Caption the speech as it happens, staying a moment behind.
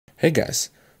Hey guys,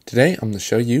 today I'm going to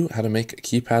show you how to make a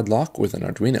keypad lock with an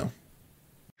Arduino.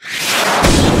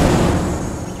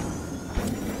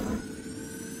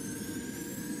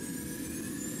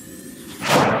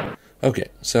 Okay,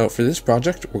 so for this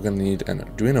project we're going to need an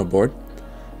Arduino board.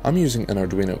 I'm using an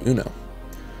Arduino Uno.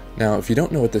 Now if you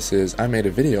don't know what this is, I made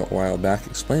a video a while back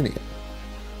explaining it.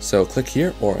 So click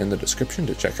here or in the description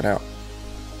to check it out.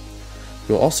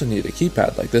 You'll also need a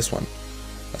keypad like this one,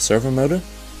 a servo motor,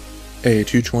 a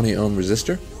 220 ohm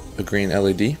resistor, a green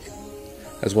LED,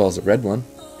 as well as a red one,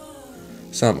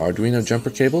 some Arduino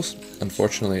jumper cables.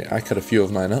 Unfortunately, I cut a few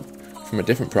of mine up from a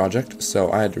different project,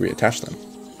 so I had to reattach them.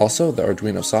 Also, the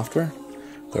Arduino software,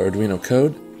 the Arduino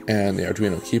code, and the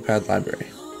Arduino keypad library.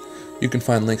 You can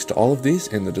find links to all of these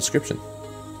in the description.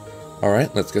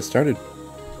 Alright, let's get started.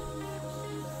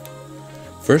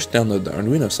 First, download the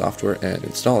Arduino software and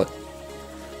install it.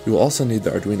 You will also need the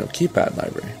Arduino keypad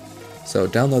library, so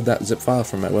download that zip file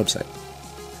from my website.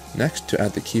 Next, to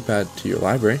add the keypad to your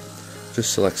library,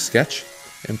 just select Sketch,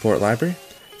 Import Library,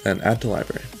 then Add to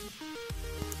Library.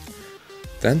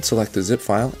 Then select the zip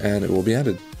file and it will be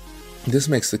added. This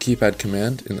makes the keypad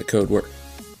command in the code work.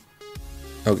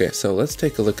 Okay, so let's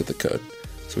take a look at the code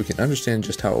so we can understand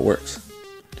just how it works.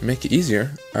 To make it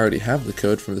easier, I already have the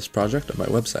code from this project on my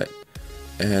website,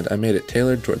 and I made it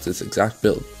tailored towards this exact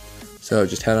build. So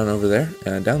just head on over there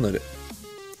and download it.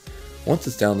 Once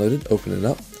it's downloaded, open it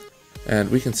up,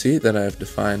 and we can see that I have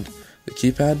defined the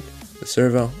keypad, the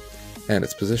servo, and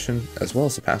its position, as well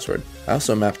as the password. I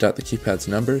also mapped out the keypad's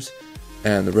numbers,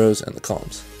 and the rows and the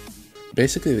columns.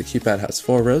 Basically, the keypad has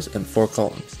 4 rows and 4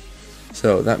 columns,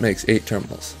 so that makes 8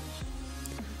 terminals.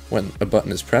 When a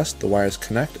button is pressed, the wires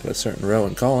connect at a certain row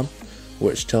and column,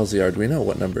 which tells the Arduino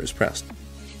what number is pressed.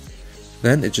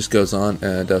 Then it just goes on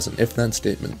and does an if-then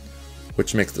statement,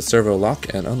 which makes the servo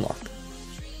lock and unlock.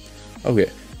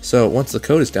 Okay, so once the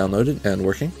code is downloaded and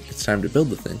working, it's time to build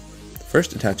the thing.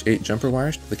 First, attach 8 jumper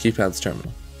wires to the keypad's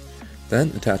terminal. Then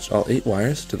attach all 8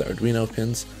 wires to the Arduino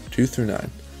pins 2 through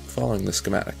 9, following the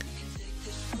schematic.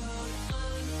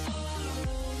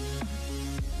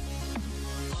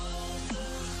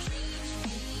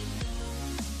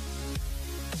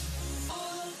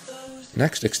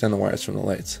 Next, extend the wires from the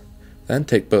lights. Then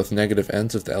take both negative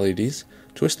ends of the LEDs,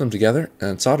 twist them together,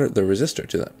 and solder the resistor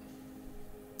to them.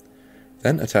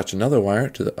 Then attach another wire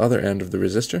to the other end of the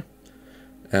resistor,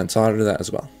 and solder that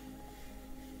as well.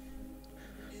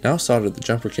 Now solder the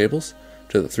jumper cables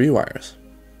to the 3 wires.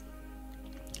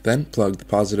 Then plug the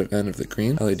positive end of the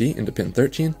green LED into pin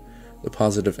 13, the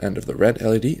positive end of the red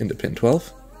LED into pin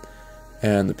 12,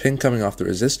 and the pin coming off the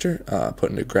resistor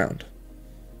put into ground.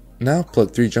 Now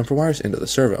plug 3 jumper wires into the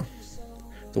servo.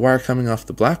 The wire coming off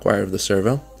the black wire of the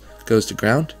servo goes to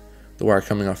ground, the wire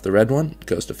coming off the red one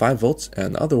goes to 5 volts,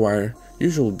 and the other wire,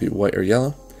 usually would be white or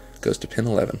yellow, goes to pin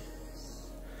 11.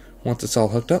 Once it's all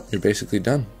hooked up, you're basically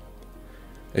done.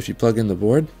 If you plug in the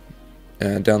board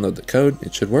and download the code,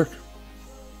 it should work.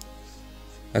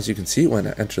 As you can see, when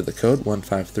I enter the code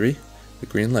 153, the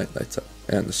green light lights up,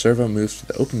 and the servo moves to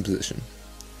the open position.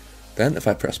 Then if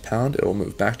I press pound, it will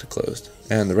move back to closed,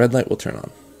 and the red light will turn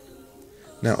on.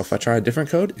 Now if I try a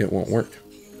different code, it won't work.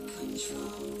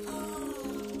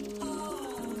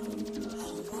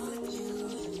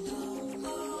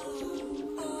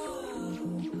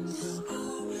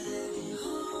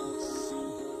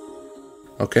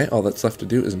 Okay, all that's left to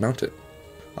do is mount it.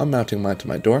 I'm mounting mine to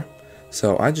my door,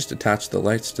 so I just attach the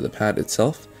lights to the pad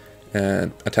itself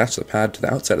and attach the pad to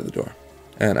the outside of the door.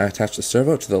 And I attach the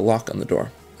servo to the lock on the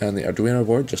door and the Arduino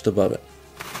board just above it.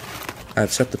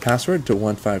 I've set the password to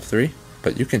 153,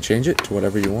 but you can change it to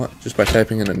whatever you want just by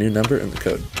typing in a new number in the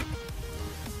code.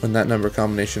 When that number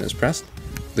combination is pressed,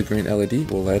 the green LED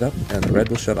will light up and the red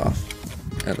will shut off,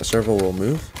 and the servo will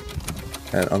move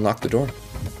and unlock the door.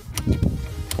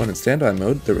 When in standby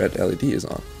mode, the red LED is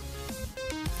on.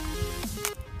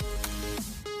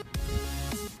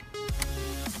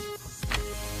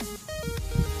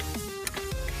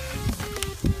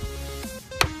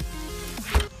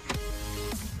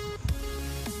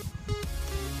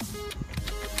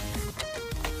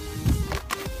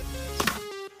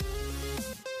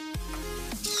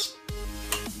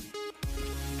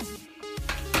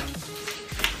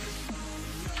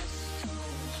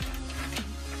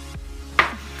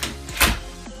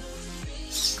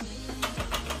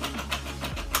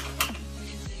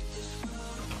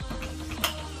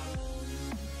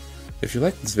 If you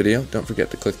liked this video, don't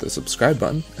forget to click the subscribe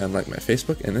button and like my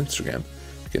Facebook and Instagram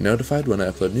to get notified when I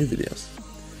upload new videos.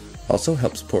 Also,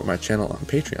 help support my channel on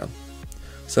Patreon.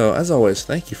 So as always,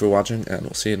 thank you for watching and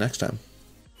we'll see you next time.